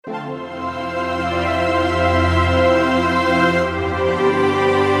Hey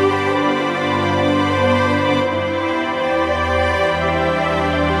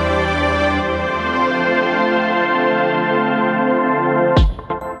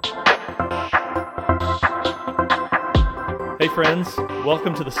friends,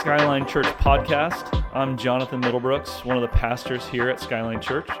 welcome to the Skyline Church podcast. I'm Jonathan Middlebrooks, one of the pastors here at Skyline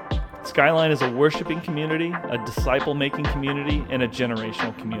Church. Skyline is a worshiping community, a disciple-making community, and a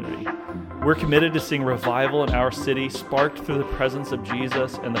generational community. We're committed to seeing revival in our city, sparked through the presence of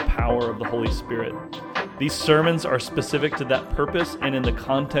Jesus and the power of the Holy Spirit. These sermons are specific to that purpose and in the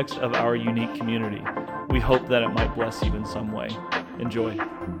context of our unique community. We hope that it might bless you in some way. Enjoy.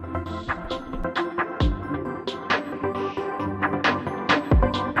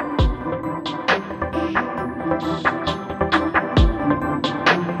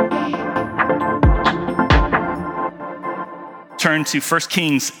 Turn to 1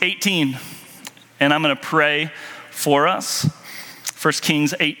 Kings 18, and I'm going to pray for us. 1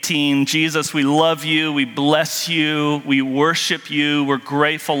 Kings 18, Jesus, we love you, we bless you, we worship you. We're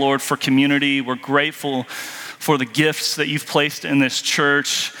grateful, Lord, for community. We're grateful for the gifts that you've placed in this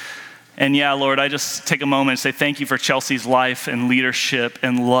church. And yeah, Lord, I just take a moment and say thank you for Chelsea's life and leadership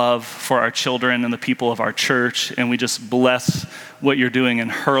and love for our children and the people of our church. And we just bless what you're doing in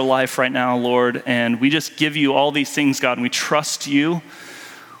her life right now, Lord. And we just give you all these things, God, and we trust you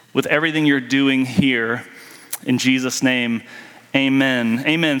with everything you're doing here. In Jesus' name, amen.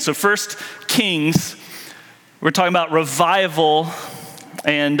 Amen. So 1 Kings, we're talking about revival.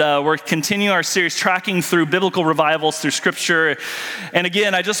 And we're continuing our series, tracking through biblical revivals through Scripture. And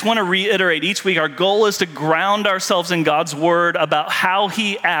again, I just want to reiterate, each week our goal is to ground ourselves in God's Word about how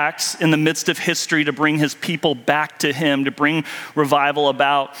He acts in the midst of history to bring His people back to Him, to bring revival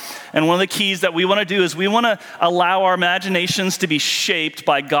about. And one of the keys that we want to do is we want to allow our imaginations to be shaped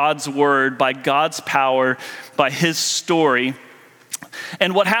by God's Word, by God's power, by His story.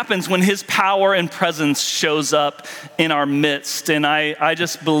 And what happens when His power and presence shows up in our midst. And I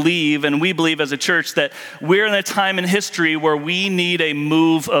just believe, and we believe as a church, that we're in a time in history where we need a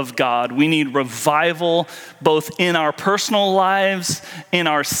move of God. We need revival, both in our personal lives, in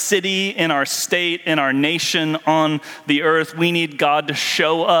our city, in our state, in our nation, on the earth. We need God to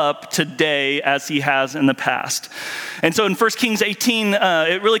show up today as He has in the past. And so in 1 Kings 18,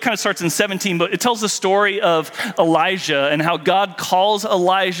 it really kind of starts in 17, but it tells the story of Elijah and how God calls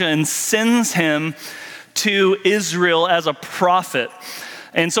Elijah and sends him to Israel as a prophet.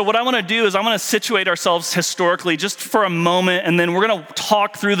 And so what I want to do is I'm going to situate ourselves historically just for a moment, and then we're going to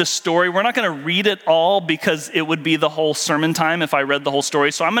talk through the story. We're not going to read it all because it would be the whole sermon time if I read the whole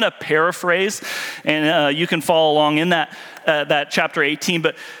story. So I'm going to paraphrase, and you can follow along in that chapter 18.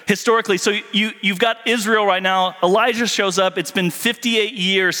 But historically, so you've got Israel right now. Elijah shows up. It's been 58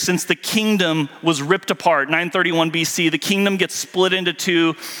 years since the kingdom was ripped apart. 931 BC, the kingdom gets split into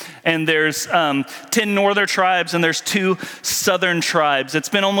two, and there's 10 northern tribes and there's 2 southern tribes. It's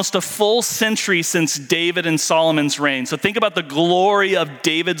been almost a full century since David and Solomon's reign. So think about the glory of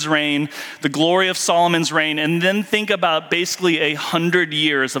David's reign, the glory of Solomon's reign, and then think about basically 100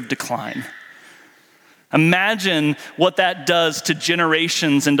 years of decline. Imagine what that does to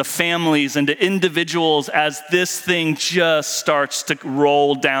generations and to families and to individuals as this thing just starts to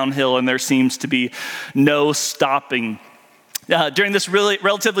roll downhill and there seems to be no stopping. During this really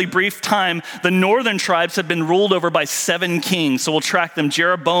relatively brief time, the northern tribes have been ruled over by 7 kings. So we'll track them.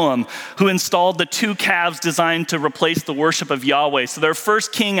 Jeroboam, who installed the 2 calves designed to replace the worship of Yahweh. So their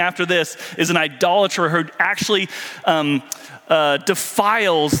first king after this is an idolater who actually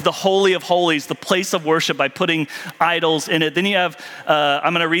defiles the Holy of Holies, the place of worship, by putting idols in it. Then you have,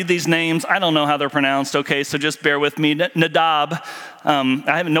 I'm going to read these names. I don't know how they're pronounced, okay, so just bear with me. Nadab.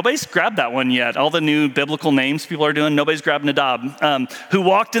 Nobody's grabbed that one yet. All the new biblical names people are doing, nobody's grabbed Nadab, who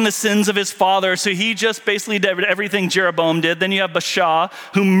walked in the sins of his father. So he just basically did everything Jeroboam did. Then you have Baasha,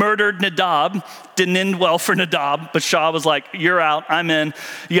 who murdered Nadab. Didn't end well for Nadab. Baasha was like, you're out, I'm in.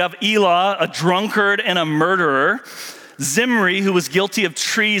 You have Elah, a drunkard and a murderer. Zimri, who was guilty of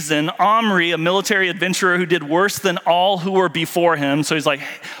treason. Omri, a military adventurer who did worse than all who were before him. So he's like,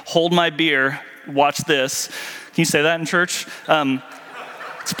 hold my beer, watch this. Can you say that in church?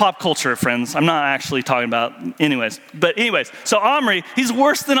 It's pop culture, friends. I'm not actually talking about, anyways. So Omri, he's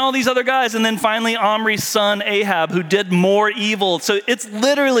worse than all these other guys. And then finally, Omri's son, Ahab, who did more evil. So it's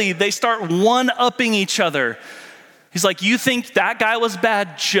literally, they start one-upping each other. He's like, you think that guy was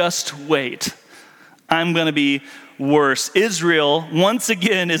bad? Just wait. I'm going to be worse. Israel, once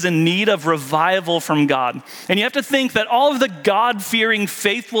again, is in need of revival from God. And you have to think that all of the God-fearing,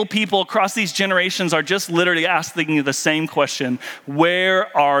 faithful people across these generations are just literally asking the same question: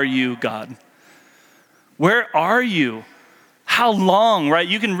 where are you, God? Where are you? How long, right?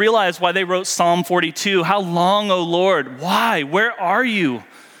 You can realize why they wrote Psalm 42. How long, O Lord? Why? Where are you?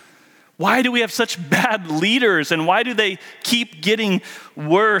 Why do we have such bad leaders, and why do they keep getting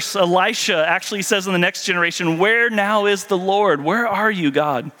worse? Elisha actually says in the next generation, where now is the Lord? Where are you,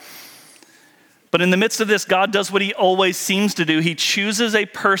 God? But in the midst of this, God does what he always seems to do. He chooses a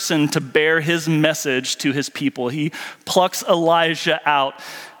person to bear his message to his people. He plucks Elijah out.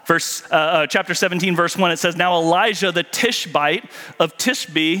 Chapter 17, verse 1, it says, now Elijah the Tishbite of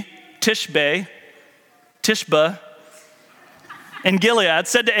Tishbe, and Gilead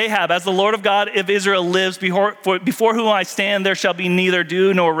said to Ahab, as the Lord of God of Israel lives, before whom I stand, there shall be neither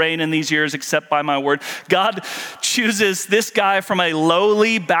dew nor rain in these years except by my word. God chooses this guy from a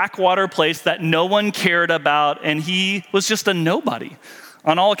lowly backwater place that no one cared about, and he was just a nobody.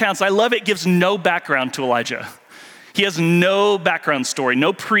 On all accounts, I love it, gives no background to Elijah. He has no background story,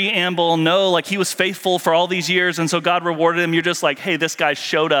 no preamble, he was faithful for all these years, and so God rewarded him. You're just like, hey, this guy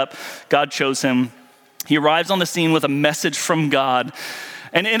showed up. God chose him. He arrives on the scene with a message from God.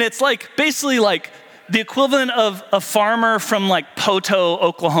 And it's basically the equivalent of a farmer from Poto,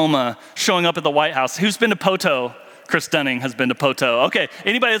 Oklahoma showing up at the White House. Who's been to Poto? Chris Dunning has been to Poto. Okay,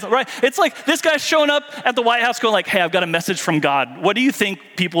 anybody else? Right? It's like this guy's showing up at the White House going hey, I've got a message from God. What do you think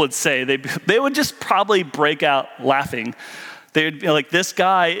people would say? They would just probably break out laughing. They'd be like, this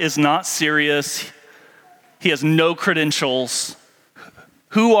guy is not serious. He has no credentials.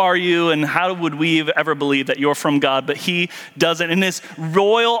 Who are you, and how would we ever believe that you're from God? But he doesn't. In this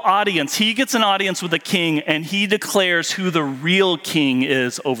royal audience, he gets an audience with the king, and he declares who the real king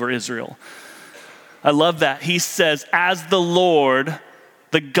is over Israel. I love that. He says, as the Lord,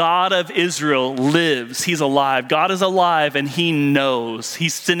 the God of Israel lives, he's alive. God is alive, and he knows.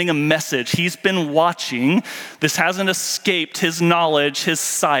 He's sending a message. He's been watching. This hasn't escaped his knowledge, his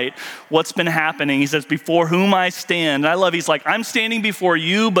sight, what's been happening. He says, before whom I stand. And I love, he's like, I'm standing before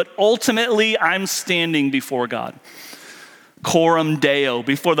you, but ultimately I'm standing before God. Coram Deo,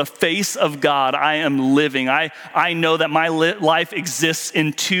 before the face of God, I am living. I know that my life exists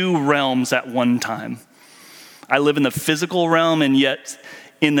in two realms at one time. I live in the physical realm, and yet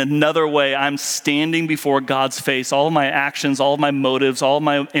in another way, I'm standing before God's face. All of my actions, all of my motives, all of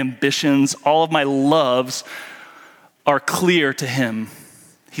my ambitions, all of my loves are clear to him.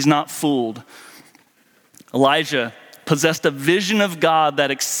 He's not fooled. Elijah possessed a vision of God that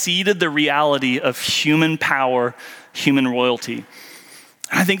exceeded the reality of human power, human royalty.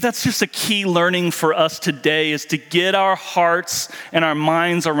 I think that's just a key learning for us today, is to get our hearts and our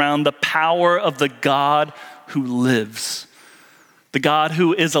minds around the power of the God who lives. The God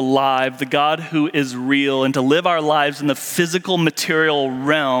who is alive, the God who is real, and to live our lives in the physical, material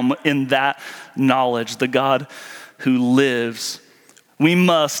realm in that knowledge, the God who lives. We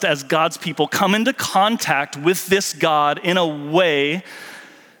must, as God's people, come into contact with this God in a way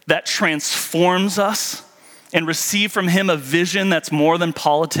that transforms us and receive from him a vision that's more than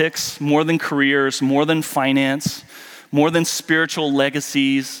politics, more than careers, more than finance, more than spiritual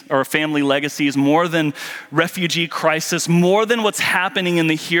legacies or family legacies, more than refugee crisis, more than what's happening in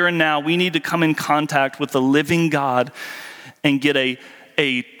the here and now. We need to come in contact with the living God and get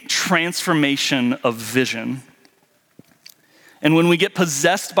a transformation of vision. And when we get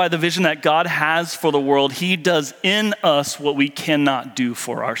possessed by the vision that God has for the world, he does in us what we cannot do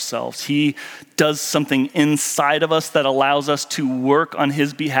for ourselves. He does something inside of us that allows us to work on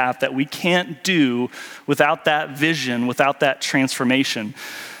his behalf that we can't do without that vision, without that transformation.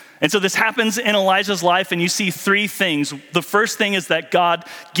 And so this happens in Elijah's life, and you see three things. The first thing is that God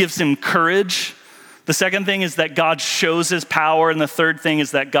gives him courage. The second thing is that God shows his power. And the third thing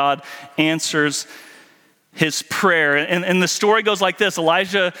is that God answers his prayer. And the story goes like this.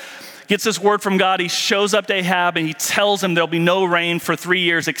 Elijah gets this word from God. He shows up to Ahab and he tells him there'll be no rain for 3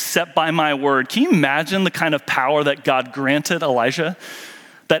 years except by my word. Can you imagine the kind of power that God granted Elijah?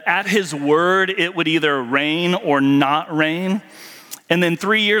 That at his word, it would either rain or not rain. And then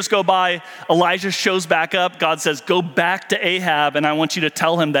 3 years go by, Elijah shows back up. God says, go back to Ahab, and I want you to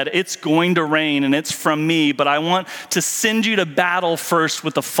tell him that it's going to rain and it's from me, but I want to send you to battle first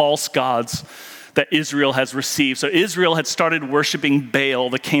with the false gods that Israel has received. So Israel had started worshiping Baal,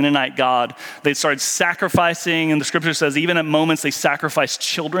 the Canaanite god. They started sacrificing, and the scripture says even at moments they sacrificed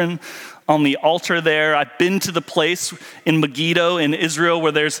children on the altar there. I've been to the place in Megiddo in Israel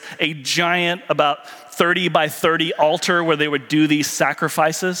where there's a giant about 30 by 30 altar where they would do these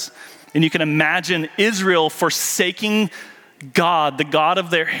sacrifices. And you can imagine Israel forsaking God, the God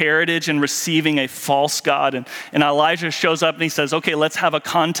of their heritage, and receiving a false God. And Elijah shows up and he says, okay, let's have a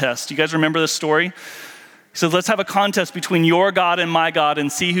contest. You guys remember this story? He says, let's have a contest between your God and my God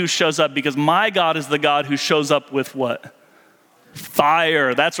and see who shows up, because my God is the God who shows up with what?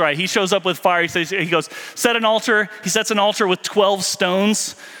 Fire. That's right. He shows up with fire. He goes, set an altar. He sets an altar with 12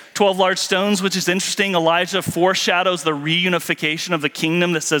 stones, 12 large stones, which is interesting. Elijah foreshadows the reunification of the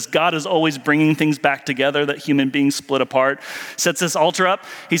kingdom that says God is always bringing things back together that human beings split apart. Sets this altar up.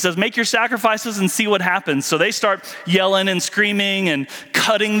 He says, make your sacrifices and see what happens. So they start yelling and screaming and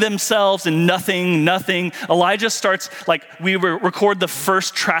cutting themselves, and nothing. Elijah starts, we record the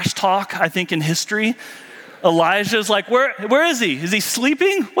first trash talk, I think, in history. Elijah's like, where is he? Is he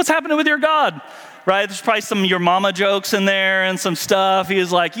sleeping? What's happening with your God? Right? There's probably some your mama jokes in there and some stuff.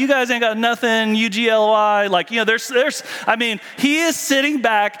 He's like, you guys ain't got nothing, UGLY. He is sitting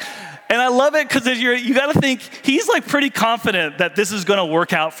back, and I love it because you got to think he's pretty confident that this is going to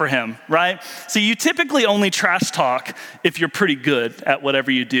work out for him, right? So you typically only trash talk if you're pretty good at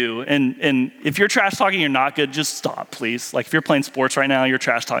whatever you do. And if you're trash talking, you're not good, just stop, please. If you're playing sports right now, you're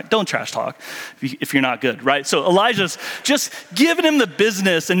trash talking. Don't trash talk if you're not good, right? So Elijah's just giving him the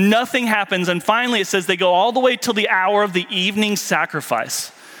business, and nothing happens. And finally it says they go all the way till the hour of the evening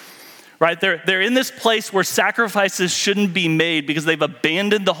sacrifice. Right? They're in this place where sacrifices shouldn't be made because they've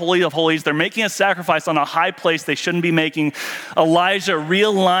abandoned the Holy of Holies. They're making a sacrifice on a high place they shouldn't be making. Elijah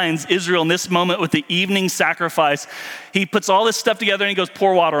realigns Israel in this moment with the evening sacrifice. He puts all this stuff together and he goes,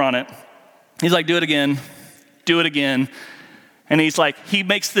 pour water on it. He's like, do it again. And he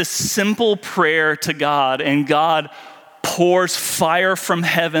makes this simple prayer to God, and God pours fire from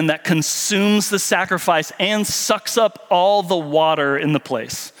heaven that consumes the sacrifice and sucks up all the water in the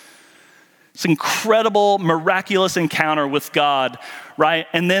place. It's an incredible, miraculous encounter with God, right?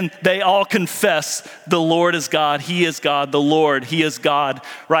 And then they all confess the Lord is God, He is God, the Lord, He is God,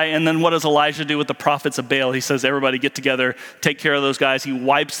 right? And then what does Elijah do with the prophets of Baal? He says, everybody get together, take care of those guys. He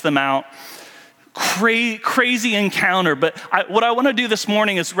wipes them out. Crazy encounter. But what I want to do this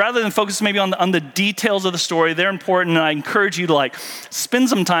morning is, rather than focus maybe on the details of the story, they're important, and I encourage you to spend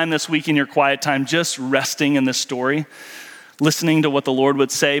some time this week in your quiet time just resting in this story, listening to what the Lord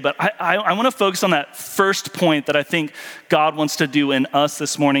would say. But I want to focus on that first point that I think God wants to do in us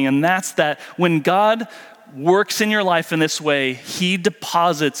this morning, and that's that when God works in your life in this way, He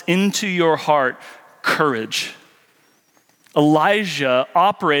deposits into your heart courage. Elijah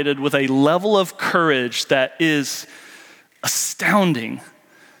operated with a level of courage that is astounding.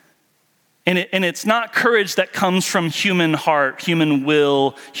 And it's not courage that comes from human heart, human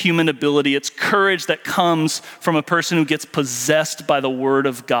will, human ability. It's courage that comes from a person who gets possessed by the word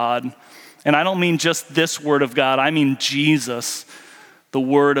of God. And I don't mean just this word of God. I mean Jesus, the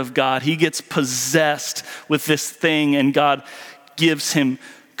word of God. He gets possessed with this thing, and God gives him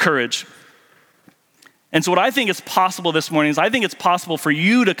courage. And so what I think is possible this morning is I think it's possible for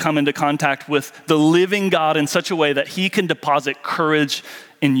you to come into contact with the living God in such a way that He can deposit courage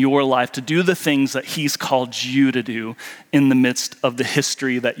in your life to do the things that He's called you to do in the midst of the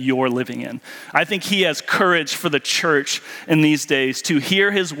history that you're living in. I think He has courage for the church in these days to hear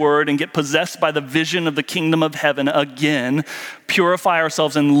His word and get possessed by the vision of the kingdom of heaven again, purify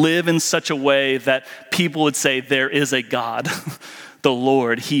ourselves and live in such a way that people would say, there is a God, the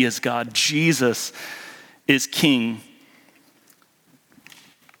Lord, He is God, Jesus is King.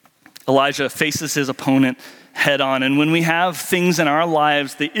 Elijah faces his opponent head on. And when we have things in our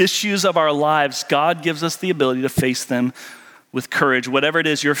lives, the issues of our lives, God gives us the ability to face them with courage. Whatever it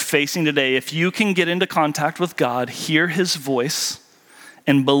is you're facing today, if you can get into contact with God, hear His voice,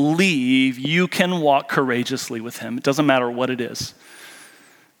 and believe, you can walk courageously with Him. It doesn't matter what it is.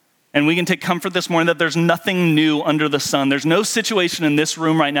 And we can take comfort this morning that there's nothing new under the sun. There's no situation in this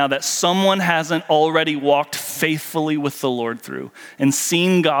room right now that someone hasn't already walked faithfully with the Lord through and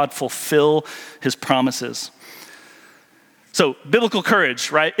seen God fulfill His promises. So biblical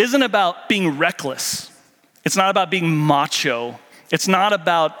courage, right, isn't about being reckless. It's not about being macho. It's not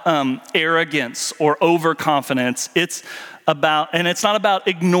about arrogance or overconfidence. It's not about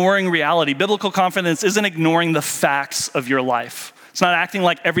ignoring reality. Biblical confidence isn't ignoring the facts of your life. It's not acting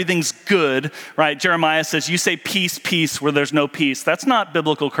like everything's good, right? Jeremiah says, you say peace, peace, where there's no peace. That's not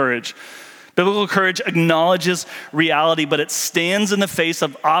biblical courage. Biblical courage acknowledges reality, but it stands in the face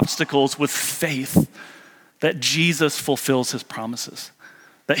of obstacles with faith that Jesus fulfills His promises,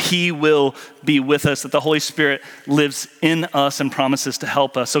 that He will be with us, that the Holy Spirit lives in us and promises to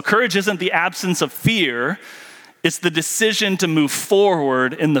help us. So courage isn't the absence of fear. It's the decision to move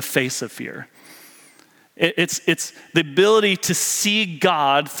forward in the face of fear. It's the ability to see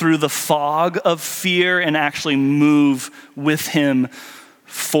God through the fog of fear and actually move with him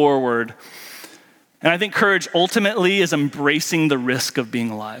forward. And I think courage ultimately is embracing the risk of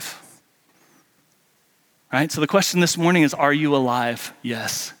being alive. Right? So the question this morning is, are you alive?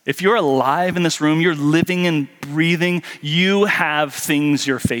 Yes. If you're alive in this room, you're living and breathing, you have things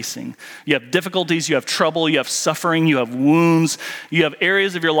you're facing. You have difficulties, you have trouble, you have suffering, you have wounds, you have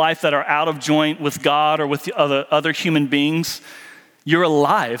areas of your life that are out of joint with God or with the other human beings. You're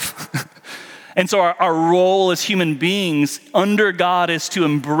alive. And so our role as human beings under God is to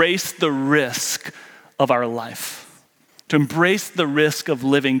embrace the risk of our life. To embrace the risk of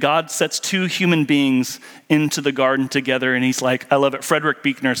living. God sets two human beings into the garden together, and he's like, I love it. Frederick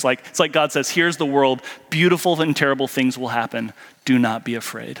Buechner's like, it's like God says, here's the world, beautiful and terrible things will happen. Do not be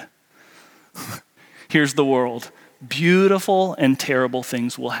afraid. Here's the world, beautiful and terrible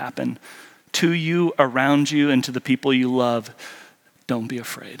things will happen to you, around you, and to the people you love. Don't be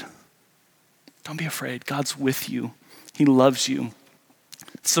afraid. Don't be afraid. God's with you. He loves you.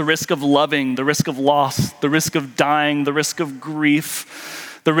 It's the risk of loving, the risk of loss, the risk of dying, the risk of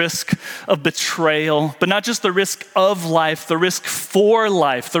grief, the risk of betrayal, but not just the risk of life, the risk for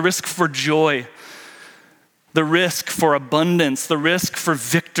life, the risk for joy, the risk for abundance, the risk for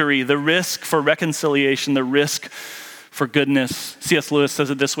victory, the risk for reconciliation, the risk for goodness. C.S. Lewis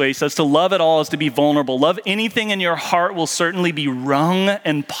says it this way. He says, to love at all is to be vulnerable. Love anything in your heart will certainly be wrung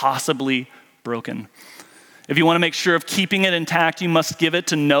and possibly broken. If you want to make sure of keeping it intact, you must give it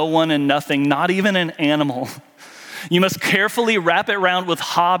to no one and nothing, not even an animal. You must carefully wrap it around with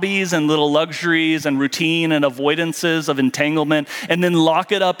hobbies and little luxuries and routine and avoidances of entanglement, and then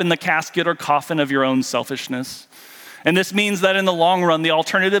lock it up in the casket or coffin of your own selfishness. And this means that in the long run, the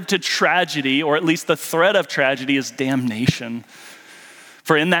alternative to tragedy, or at least the threat of tragedy, is damnation.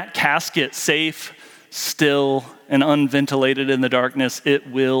 For in that casket, safe, still, and unventilated in the darkness, it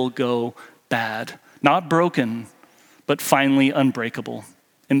will go bad. Not broken, but finally unbreakable,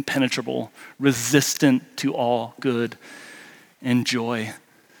 impenetrable, resistant to all good and joy.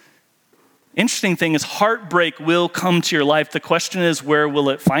 Interesting thing is heartbreak will come to your life. The question is, where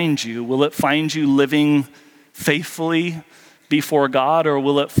will it find you? Will it find you living faithfully before God, or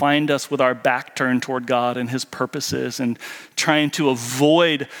will it find us with our back turned toward God and his purposes and trying to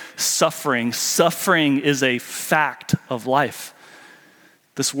avoid suffering? Suffering is a fact of life.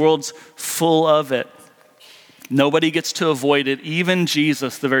 This world's full of it. Nobody gets to avoid it. Even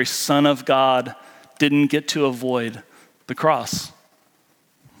Jesus, the very Son of God, didn't get to avoid the cross.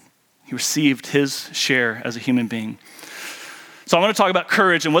 He received his share as a human being. So I want to talk about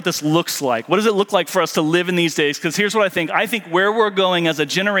courage and what this looks like. What does it look like for us to live in these days? Because here's what I think. I think where we're going as a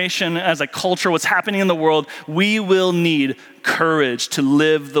generation, as a culture, what's happening in the world, we will need courage to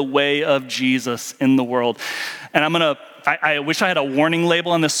live the way of Jesus in the world. And I wish I had a warning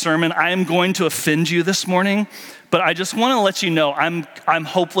label on this sermon. I am going to offend you this morning, but I just want to let you know I'm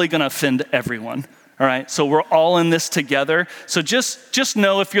hopefully going to offend everyone. All right, so we're all in this together. So just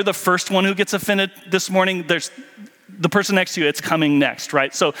know if you're the first one who gets offended this morning, there's the person next to you, it's coming next,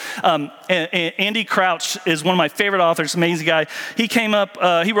 right? So Andy Crouch is one of my favorite authors, amazing guy. He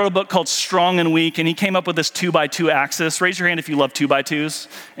wrote a book called Strong and Weak, and he came up with this 2x2 axis. Raise your hand if you love 2x2s.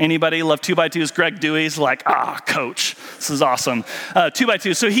 Anybody love 2x2s? Greg Dewey's like, coach, this is awesome.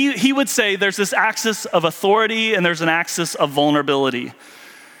 2x2. So he would say there's this axis of authority and there's an axis of vulnerability.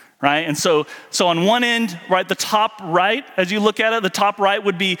 Right? And so on one end, right, the top right, as you look at it, the top right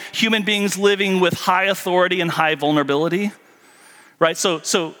would be human beings living with high authority and high vulnerability. Right?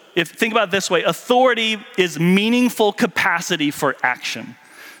 So if think about it this way, authority is meaningful capacity for action.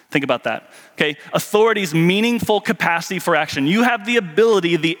 Think about that. Okay? Authority is meaningful capacity for action. You have the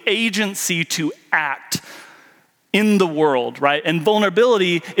ability, the agency to act in the world, right? And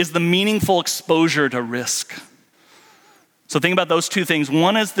vulnerability is the meaningful exposure to risk. So think about those two things.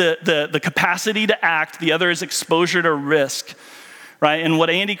 One is the capacity to act. The other is exposure to risk, right? And what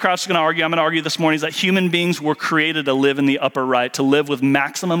Andy Crouch is going to argue, I'm going to argue this morning, is that human beings were created to live in the upper right, to live with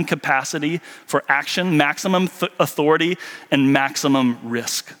maximum capacity for action, maximum authority, and maximum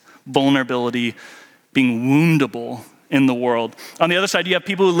risk, vulnerability, being woundable in the world. On the other side, you have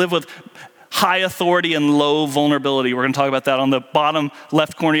people who live with high authority and low vulnerability. We're going to talk about that. On the bottom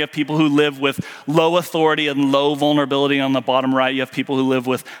left corner, you have people who live with low authority and low vulnerability. On the bottom right, you have people who live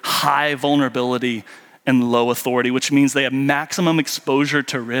with high vulnerability and low authority, which means they have maximum exposure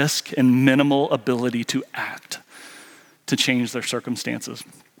to risk and minimal ability to act, to change their circumstances.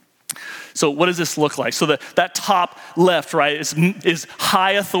 So what does this look like? So that top left, right, is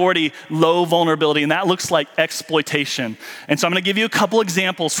high authority, low vulnerability, and that looks like exploitation. And so I'm gonna give you a couple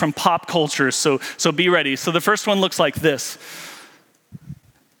examples from pop culture, so be ready. So the first one looks like this.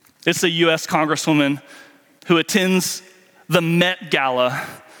 It's a US Congresswoman who attends the Met Gala,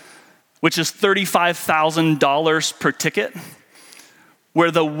 which is $35,000 per ticket,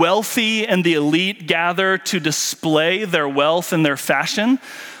 where the wealthy and the elite gather to display their wealth and their fashion,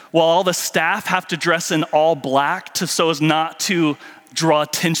 while all the staff have to dress in all black so as not to draw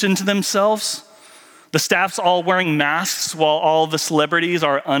attention to themselves. The staff's all wearing masks while all the celebrities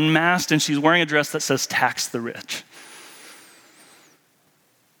are unmasked, and she's wearing a dress that says "Tax the Rich."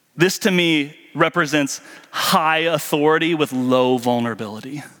 This to me represents high authority with low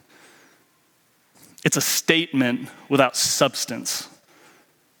vulnerability. It's a statement without substance,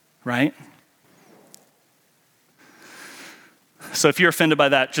 right? So if you're offended by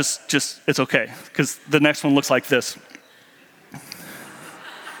that, just it's okay, because the next one looks like this.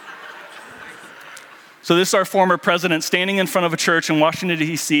 So this is our former president standing in front of a church in Washington,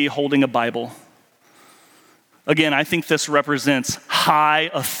 D.C., holding a Bible. Again, I think this represents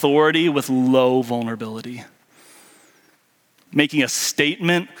high authority with low vulnerability, making a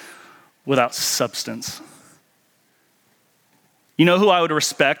statement without substance. You know who I would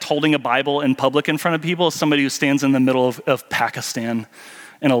respect holding a Bible in public in front of people? Is somebody who stands in the middle of Pakistan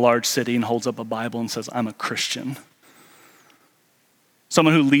in a large city and holds up a Bible and says, "I'm a Christian."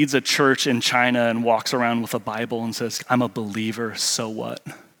 Someone who leads a church in China and walks around with a Bible and says, "I'm a believer, so what?"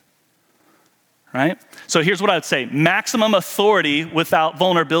 Right? So here's what I would say. Maximum authority without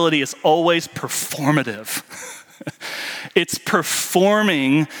vulnerability is always performative. It's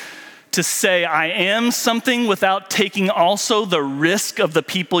performing to say, I am something without taking also the risk of the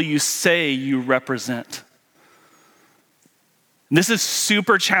people you say you represent. This is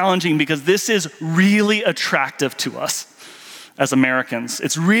super challenging because this is really attractive to us as Americans.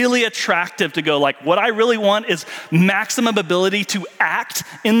 It's really attractive to go like, what I really want is maximum ability to act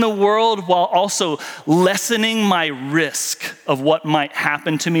in the world while also lessening my risk of what might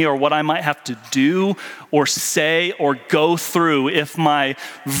happen to me or what I might have to do or say or go through if my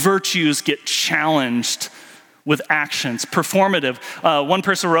virtues get challenged with actions. Performative. One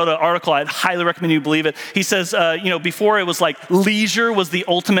person wrote an article, I'd highly recommend you believe it. He says, before it was like leisure was the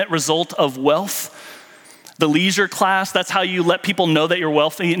ultimate result of wealth. The leisure class, that's how you let people know that you're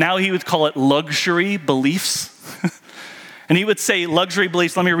wealthy. Now he would call it luxury beliefs. And he would say luxury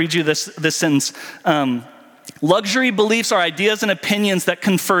beliefs, let me read you this sentence. Luxury beliefs are ideas and opinions that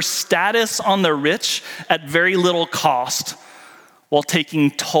confer status on the rich at very little cost while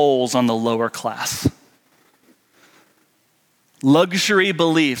taking tolls on the lower class. Luxury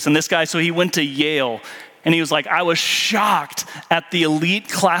beliefs. And this guy, so he went to Yale. And he was like, I was shocked at the elite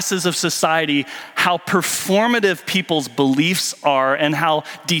classes of society, how performative people's beliefs are and how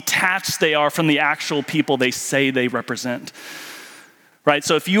detached they are from the actual people they say they represent. Right?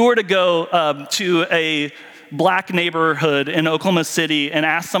 So if you were to go to a black neighborhood in Oklahoma City and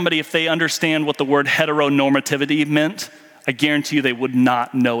ask somebody if they understand what the word heteronormativity meant, I guarantee you they would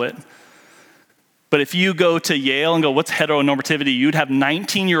not know it. But if you go to Yale and go, what's heteronormativity? You'd have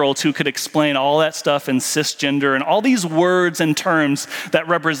 19-year-olds who could explain all that stuff and cisgender and all these words and terms that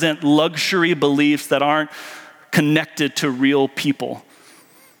represent luxury beliefs that aren't connected to real people.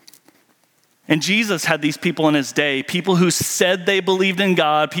 And Jesus had these people in his day, people who said they believed in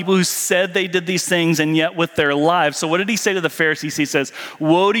God, people who said they did these things, and yet with their lives. So what did he say to the Pharisees? He says,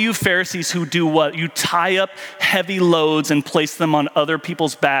 woe to you Pharisees who do what? You tie up heavy loads and place them on other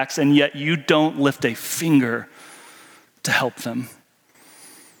people's backs, and yet you don't lift a finger to help them.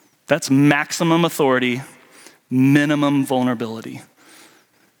 That's maximum authority, minimum vulnerability.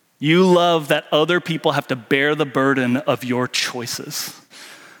 You love that other people have to bear the burden of your choices,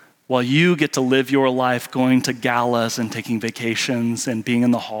 while you get to live your life going to galas and taking vacations and being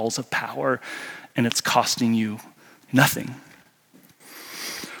in the halls of power, and it's costing you nothing.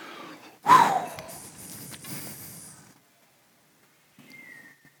 Whew.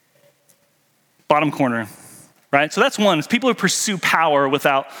 Bottom corner, right? So that's one, it's people who pursue power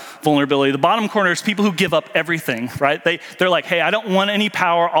without vulnerability. The bottom corner is people who give up everything, right? They're like, hey, I don't want any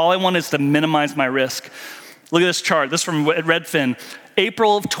power. All I want is to minimize my risk. Look at this chart. This is from Redfin.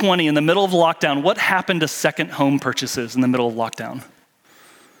 April of 20, in the middle of lockdown, what happened to second home purchases in the middle of lockdown?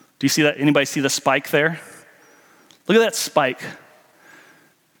 Do you see that? Anybody see the spike there? Look at that spike.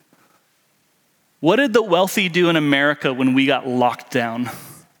 What did the wealthy do in America when we got locked down?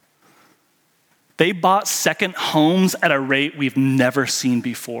 They bought second homes at a rate we've never seen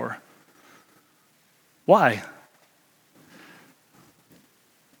before. Why?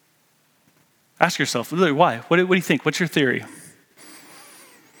 Ask yourself, literally, why? What do you think? What's your theory?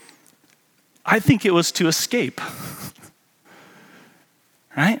 I think it was to escape,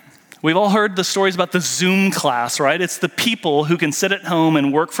 right? We've all heard the stories about the Zoom class, right? It's the people who can sit at home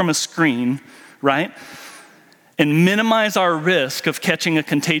and work from a screen, right? And minimize our risk of catching a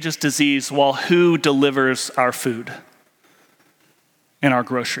contagious disease while who delivers our food and our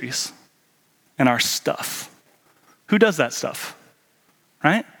groceries and our stuff? Who does that stuff,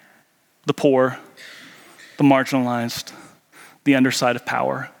 right? The poor, the marginalized, the underside of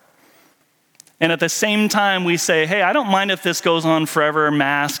power. And at the same time, we say, hey, I don't mind if this goes on forever,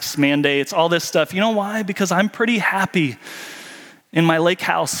 masks, mandates, all this stuff. You know why? Because I'm pretty happy in my lake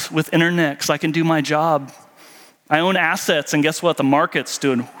house with internet because I can do my job. I own assets, and guess what? The market's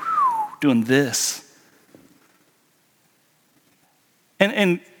doing this.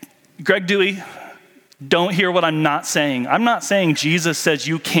 And Greg Dewey, don't hear what I'm not saying. I'm not saying Jesus says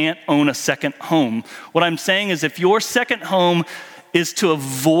you can't own a second home. What I'm saying is if your second home is to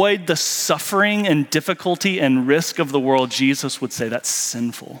avoid the suffering and difficulty and risk of the world, Jesus would say that's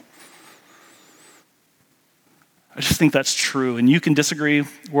sinful. I just think that's true. And you can disagree,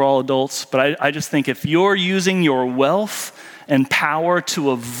 we're all adults, but I just think if you're using your wealth and power to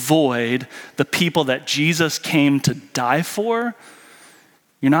avoid the people that Jesus came to die for,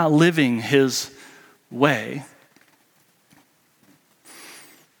 you're not living his way.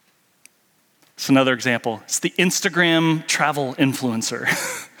 It's another example. It's the Instagram travel influencer.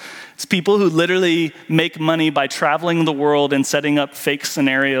 It's people who literally make money by traveling the world and setting up fake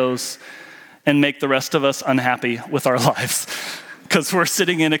scenarios and make the rest of us unhappy with our lives because we're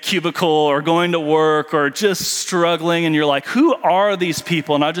sitting in a cubicle or going to work or just struggling, and you're like, who are these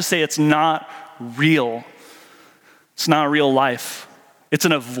people? And I'll just say it's not real. It's not real life. It's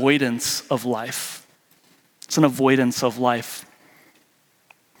an avoidance of life. It's an avoidance of life.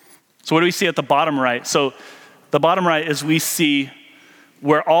 So what do we see at the bottom right? So the bottom right is we see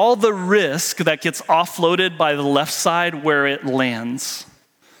where all the risk that gets offloaded by the left side, where it lands.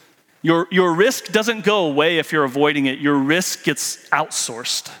 Your risk doesn't go away if you're avoiding it. Your risk gets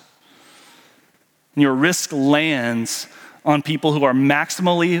outsourced. And your risk lands on people who are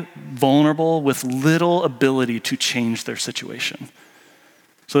maximally vulnerable with little ability to change their situation.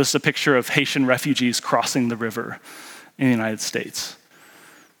 So this is a picture of Haitian refugees crossing the river in the United States.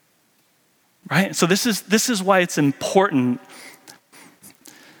 Right? So this is why it's important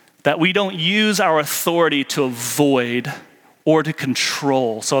that we don't use our authority to avoid or to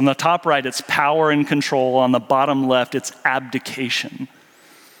control. So on the top right, it's power and control. On the bottom left, it's abdication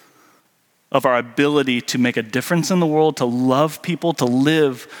of our ability to make a difference in the world, to love people, to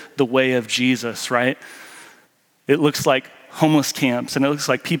live the way of Jesus, right? It looks like homeless camps, and it looks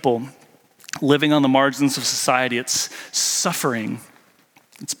like people living on the margins of society. It's suffering.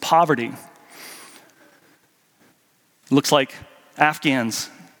 It's poverty. It looks like Afghans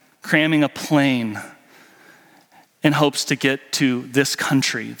cramming a plane in hopes to get to this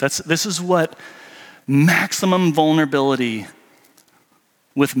country. This is what maximum vulnerability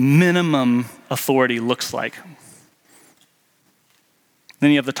with minimum authority looks like.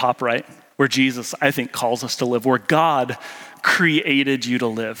 Then you have the top right, where Jesus, I think, calls us to live, where God created you to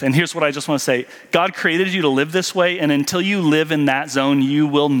live. And here's what I just want to say. God created you to live this way, and until you live in that zone, you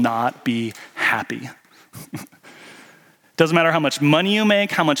will not be happy. Doesn't matter how much money you make,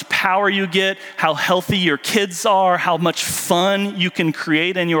 how much power you get, how healthy your kids are, how much fun you can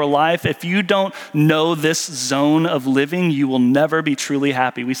create in your life. If you don't know this zone of living, you will never be truly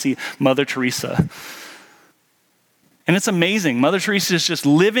happy. We see Mother Teresa. And it's amazing. Mother Teresa is just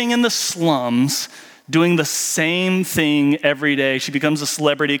living in the slums, doing the same thing every day. She becomes a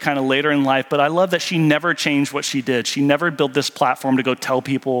celebrity kind of later in life, but I love that she never changed what she did. She never built this platform to go tell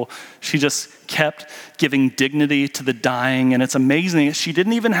people. She just kept giving dignity to the dying, and it's amazing. She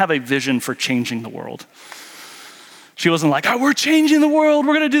didn't even have a vision for changing the world. She wasn't like, we're changing the world,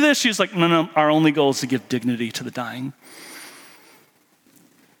 we're gonna do this. She was like, no, our only goal is to give dignity to the dying.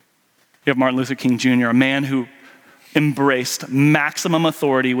 You have Martin Luther King Jr., a man who embraced maximum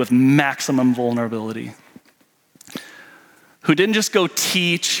authority with maximum vulnerability, who didn't just go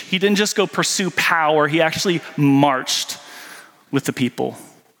teach, he didn't just go pursue power, he actually marched with the people.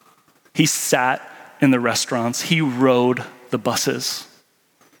 He sat in the restaurants, he rode the buses.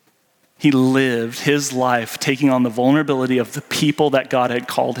 He lived his life taking on the vulnerability of the people that God had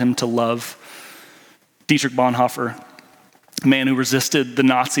called him to love. Dietrich Bonhoeffer, a man who resisted the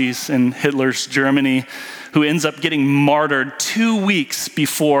Nazis in Hitler's Germany, who ends up getting martyred 2 weeks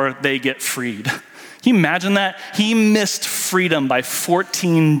before they get freed. Can you imagine that? He missed freedom by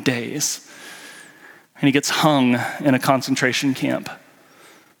 14 days. And he gets hung in a concentration camp.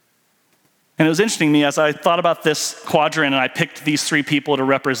 And it was interesting to me as I thought about this quadrant and I picked these three people to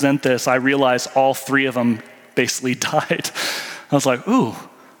represent this, I realized all three of them basically died. I was like, ooh,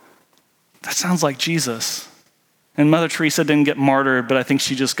 that sounds like Jesus. And Mother Teresa didn't get martyred, but I think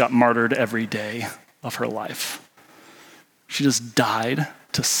she just got martyred every day of her life. She just died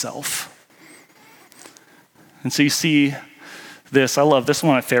to self. And so you see this, I love this, is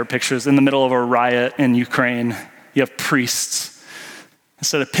one of my favorite pictures. In the middle of a riot in Ukraine, you have priests.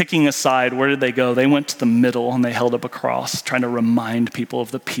 Instead of picking a side, where did they go? They went to the middle and they held up a cross, trying to remind people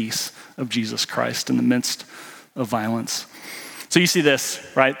of the peace of Jesus Christ in the midst of violence. So you see this,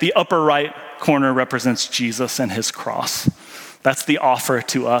 right? The upper right corner represents Jesus and his cross. That's the offer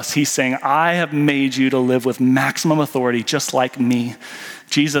to us. He's saying, I have made you to live with maximum authority, just like me.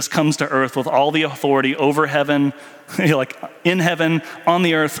 Jesus comes to earth with all the authority over heaven, like in heaven, on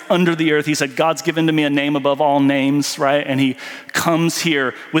the earth, under the earth. He said, God's given to me a name above all names, right? And he comes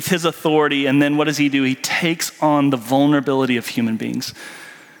here with his authority. And then what does he do? He takes on the vulnerability of human beings,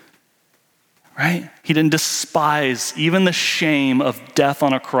 right? He didn't despise even the shame of death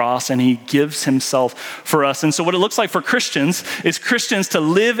on a cross, and he gives himself for us. And so what it looks like for Christians is Christians to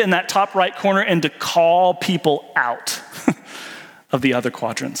live in that top right corner and to call people out of the other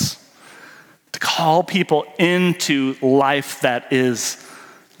quadrants. To call people into life that is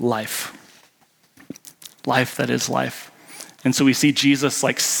life. Life that is life. And so we see Jesus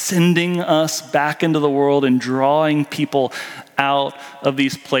like sending us back into the world and drawing people out of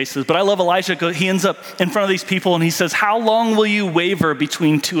these places. But I love Elijah. He ends up in front of these people and he says, how long will you waver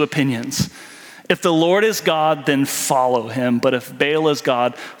between two opinions? If the Lord is God, then follow him. But if Baal is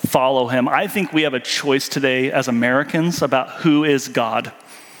God, follow him. I think we have a choice today as Americans about who is God.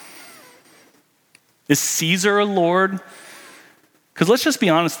 Is Caesar a Lord? Because let's just be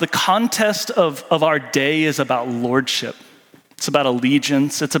honest, the contest of our day is about lordship. It's about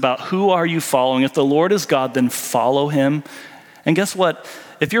allegiance. It's about who are you following? If the Lord is God, then follow him. And guess what?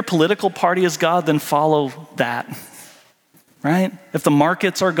 If your political party is God, then follow that, right? If the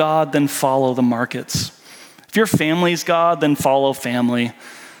markets are God, then follow the markets. If your family's God, then follow family.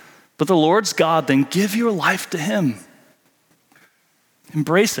 But the Lord's God, then give your life to him.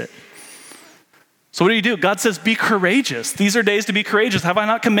 Embrace it. So what do? God says, be courageous. These are days to be courageous. Have I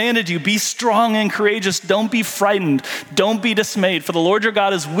not commanded you? Be strong and courageous. Don't be frightened. Don't be dismayed. For the Lord your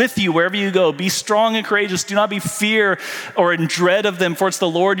God is with you wherever you go. Be strong and courageous. Do not be fear or in dread of them. For it's the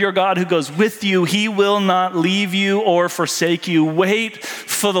Lord your God who goes with you. He will not leave you or forsake you. Wait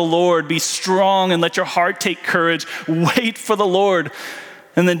for the Lord. Be strong and let your heart take courage. Wait for the Lord.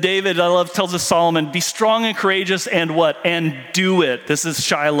 And then David, I love, tells us Solomon, be strong and courageous and what? And do it. This is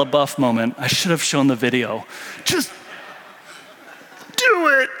Shia LaBeouf moment. I should have shown the video. Just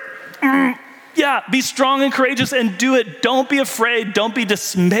do it. Yeah, be strong and courageous and do it. Don't be afraid. Don't be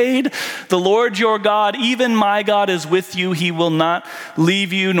dismayed. The Lord your God, even my God, is with you. He will not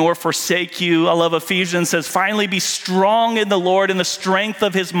leave you nor forsake you. I love Ephesians says, finally be strong in the Lord in the strength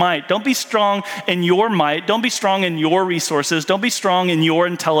of his might. Don't be strong in your might. Don't be strong in your resources. Don't be strong in your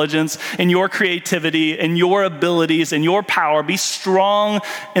intelligence, in your creativity, in your abilities, in your power. Be strong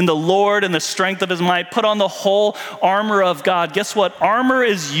in the Lord and the strength of his might. Put on the whole armor of God. Guess what? Armor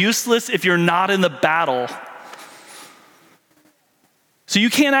is useless if you're not in the battle. So you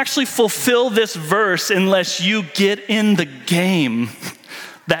can't actually fulfill this verse unless you get in the game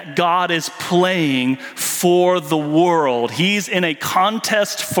that God is playing for the world. He's in a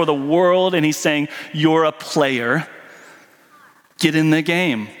contest for the world and he's saying, you're a player. Get in the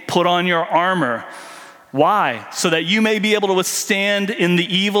game. Put on your armor. Why? So that you may be able to withstand in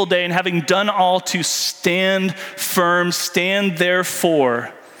the evil day, and having done all to stand firm, stand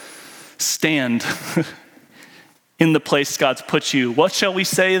therefore. Stand in the place God's put you. What shall we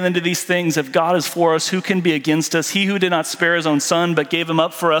say then to these things? If God is for us, who can be against us? He who did not spare his own son, but gave him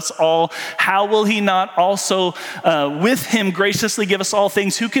up for us all, how will he not also with him graciously give us all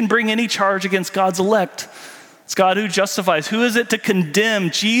things? Who can bring any charge against God's elect? It's God who justifies. Who is it to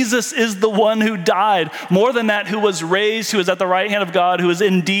condemn? Jesus is the one who died. More than that, who was raised, who is at the right hand of God, who is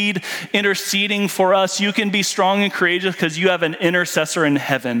indeed interceding for us. You can be strong and courageous because you have an intercessor in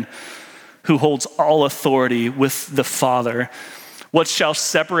heaven who holds all authority with the Father. What shall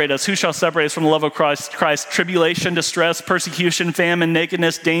separate us? Who shall separate us from the love of Christ? Tribulation, distress, persecution, famine,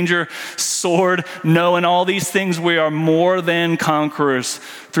 nakedness, danger, sword. No, in all these things we are more than conquerors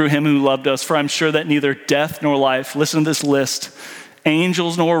through him who loved us. For I'm sure that neither death nor life, listen to this list,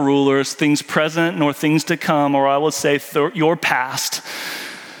 angels nor rulers, things present nor things to come, or I will say your past,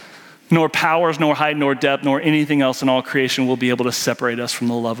 nor powers, nor height, nor depth, nor anything else in all creation will be able to separate us from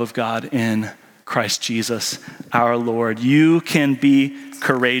the love of God in Christ Jesus, our Lord. You can be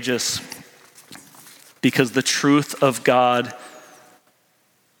courageous. because the truth of God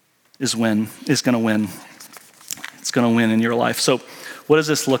is going to win. It's going to win in your life. So what does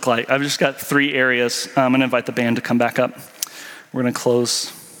this look like? I've just got 3 areas. I'm going to invite the band to come back up. We're going to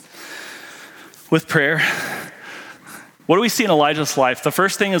close with prayer. What do we see in Elijah's life? The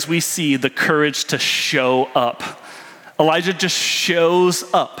first thing is we see the courage to show up. Elijah just shows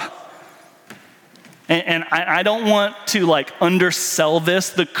up. And I don't want to undersell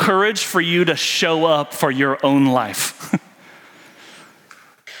this, the courage for you to show up for your own life.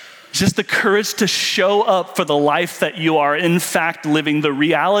 Just the courage to show up for the life that you are in fact living, the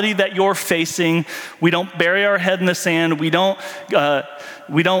reality that you're facing. We don't bury our head in the sand. We don't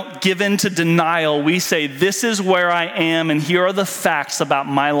give in to denial. We say, this is where I am, and here are the facts about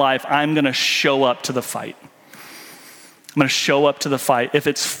my life. I'm going to show up to the fight. I'm going to show up to the fight. If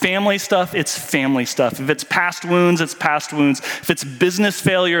it's family stuff, it's family stuff. If it's past wounds, it's past wounds. If it's business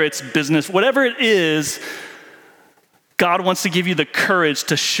failure, it's business. Whatever it is, God wants to give you the courage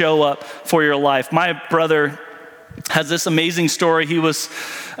to show up for your life. My brother has this amazing story. He was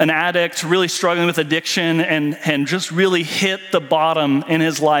an addict, really struggling with addiction, and just really hit the bottom in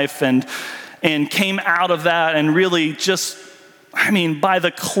his life and came out of that and really just, by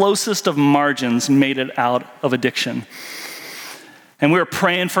the closest of margins, made it out of addiction. And we were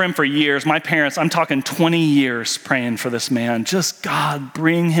praying for him for years. My parents, I'm talking 20 years praying for this man. Just, God,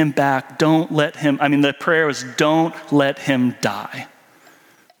 bring him back. Don't let him, the prayer was, don't let him die.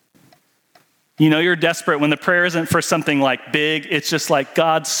 You're desperate when the prayer isn't for something big. It's just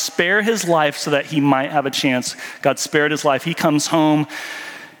God, spare his life so that he might have a chance. God spared his life. He comes home.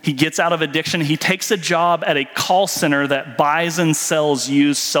 He gets out of addiction. He takes a job at a call center that buys and sells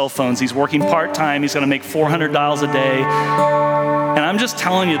used cell phones. He's working part-time. He's going to make $400 a day. And I'm just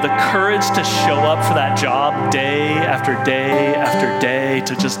telling you, the courage to show up for that job day after day after day,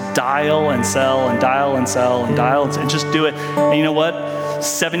 to just dial and sell and dial and sell and dial and just do it. And you know what?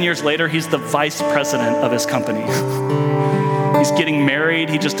 7 years later, he's the vice president of his company. He's getting married.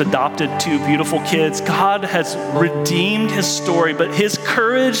 He just adopted 2 beautiful kids. God has redeemed his story, but his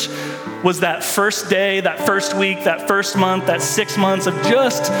courage was that first day, that first week, that first month, that 6 months of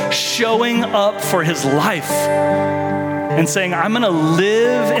just showing up for his life and saying, I'm going to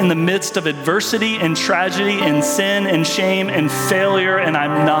live in the midst of adversity and tragedy and sin and shame and failure, and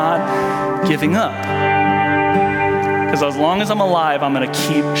I'm not giving up. Because as long as I'm alive, I'm going to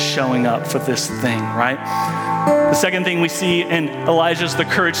keep showing up for this thing, right? The second thing we see in Elijah is the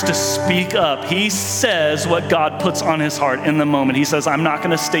courage to speak up. He says what God puts on his heart in the moment. He says, I'm not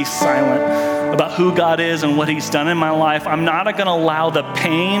going to stay silent about who God is and what he's done in my life. I'm not going to allow the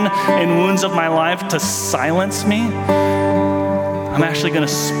pain and wounds of my life to silence me. I'm actually going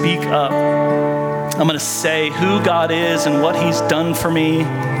to speak up. I'm going to say who God is and what he's done for me.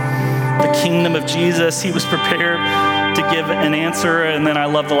 The kingdom of Jesus, he was prepared to give an answer. And then I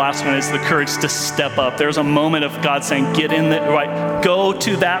love the last one is the courage to step up. There's a moment of God saying, get in the right, go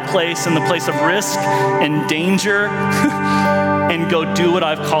to that place, in the place of risk and danger and go do what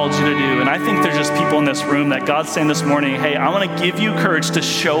I've called you to do. And I think there's just people in this room that God's saying this morning, hey, I want to give you courage to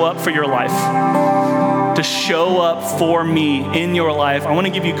show up for your life, to show up for me in your life. I want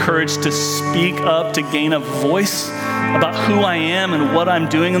to give you courage to speak up, to gain a voice about who I am and what I'm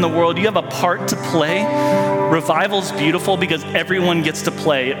doing in the world. You have a part to play. Revival's beautiful because everyone gets to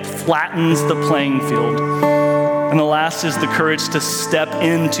play. It flattens the playing field. And the last is the courage to step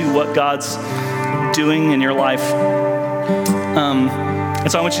into what God's doing in your life.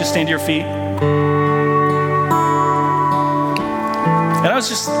 And so I want you to stand to your feet. And I was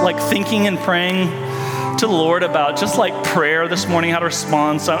just thinking and praying to the Lord about just prayer this morning, how to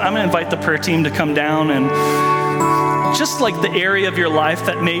respond. So I'm going to invite the prayer team to come down and just the area of your life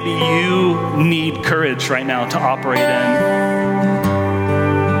that maybe you need courage right now to operate in.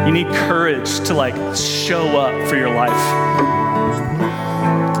 You need courage to show up for your life.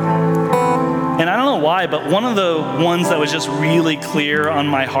 And I don't know why, but one of the ones that was just really clear on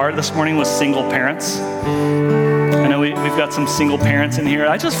my heart this morning was single parents. I know we've got some single parents in here.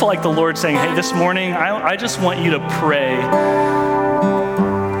 I just feel like the Lord saying, hey, this morning, I just want you to pray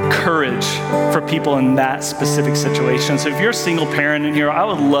courage for people in that specific situation. So if you're a single parent in here, I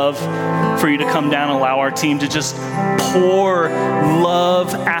would love for you to come down and allow our team to just pour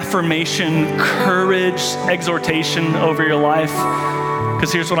love, affirmation, courage, exhortation over your life.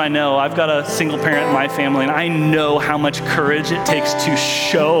 Because here's what I know. I've got a single parent in my family, and I know how much courage it takes to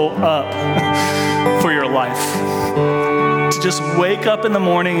show up for your life. To just wake up in the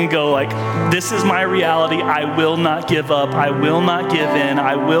morning and go this is my reality. I will not give up. I will not give in.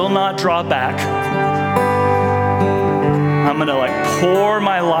 I will not draw back. I'm gonna pour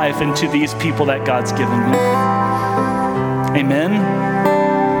my life into these people that God's given me. Amen.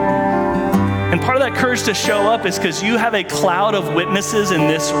 And part of that courage to show up is because you have a cloud of witnesses in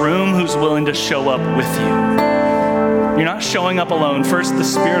this room who's willing to show up with you. You're not showing up alone. First, the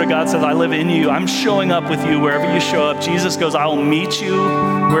Spirit of God says, I live in you. I'm showing up with you wherever you show up. Jesus goes, I will meet you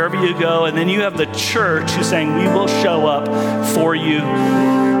wherever you go. And then you have the church who's saying, we will show up for you,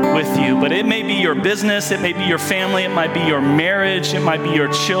 with you. But it may be your business, it may be your family, it might be your marriage, it might be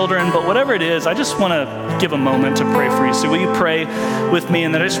your children, but whatever it is, I just want to give a moment to pray for you. So will you pray with me?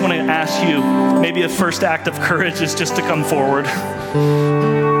 And then I just want to ask you, maybe the first act of courage is just to come forward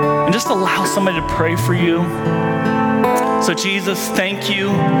and just allow somebody to pray for you. So Jesus, thank you.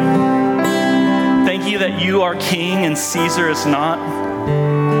 Thank you that you are king and Caesar is not.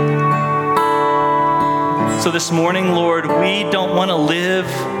 So this morning, Lord, we don't want to live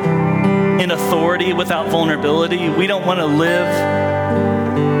in authority without vulnerability. We don't want to live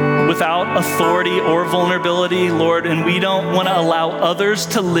without authority or vulnerability, Lord, and we don't want to allow others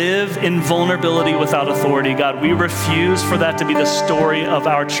to live in vulnerability without authority. God, we refuse for that to be the story of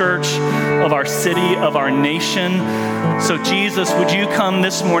our church, of our city, of our nation. So Jesus, would you come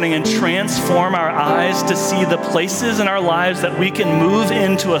this morning and transform our eyes to see the places in our lives that we can move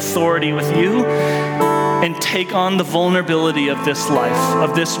into authority with you and take on the vulnerability of this life,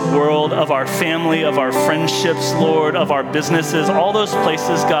 of this world, of our family, of our friendships, Lord, of our businesses, all those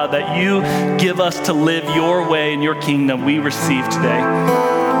places, God, that you give us to live your way in your kingdom, we receive today.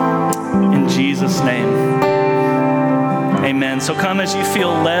 In Jesus' name, amen. So come as you feel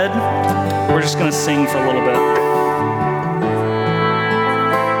led. We're just going to sing for a little bit.